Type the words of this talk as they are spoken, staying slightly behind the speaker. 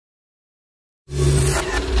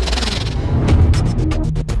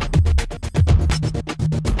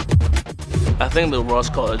think the Ross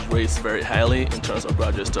College rates very highly in terms of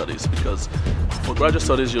graduate studies, because for graduate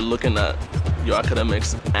studies you're looking at your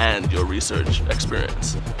academics and your research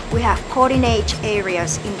experience. We have cutting-edge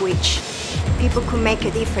areas in which people could make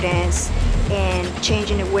a difference and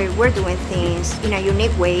changing the way we're doing things in a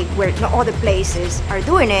unique way where no other places are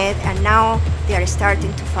doing it, and now they are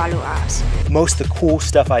starting to follow us. Most of the cool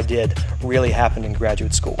stuff I did really happened in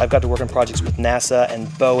graduate school. I've got to work on projects with NASA and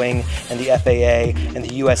Boeing and the FAA and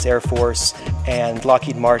the US Air Force and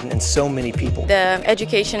Lockheed Martin and so many people. The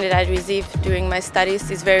education that I received during my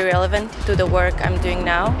studies is very relevant to the work I'm doing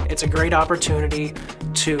now. It's a great opportunity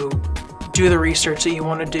to do the research that you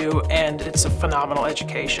want to do, and it's a phenomenal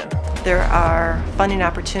education. There are funding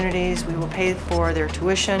opportunities. We will pay for their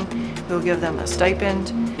tuition. We will give them a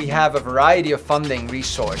stipend. We have a variety of funding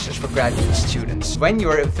resources for graduate students. When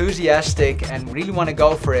you're enthusiastic and really want to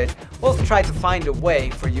go for it, we'll try to find a way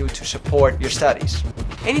for you to support your studies.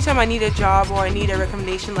 Anytime I need a job or I need a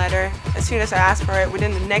recommendation letter, as soon as I ask for it,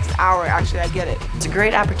 within the next hour actually I get it. It's a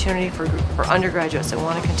great opportunity for undergraduates that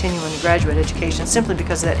want to continue in graduate education simply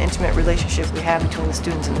because of that intimate relationship we have between the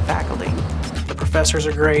students and the faculty. The professors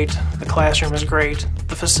are great, the classroom is great,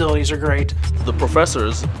 the facilities are great. The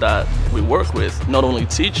professors that we work with not only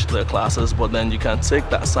teach their classes, but then you can take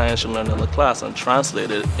that science you learned in the class and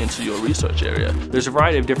translate it into your research area. There's a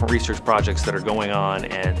variety of different research projects that are going on,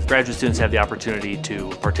 and graduate students have the opportunity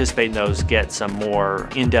to participate in those, get some more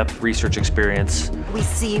in-depth research experience. We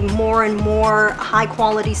see more and more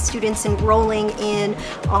high-quality students enrolling in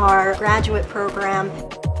our graduate program.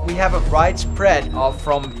 We have a wide spread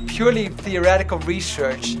from purely theoretical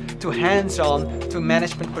research to hands-on to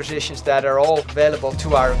management positions that are all available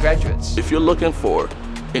to our graduates. If you're looking for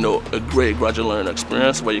a great graduate learning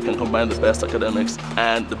experience where you can combine the best academics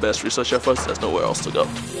and the best research efforts, there's nowhere else to go.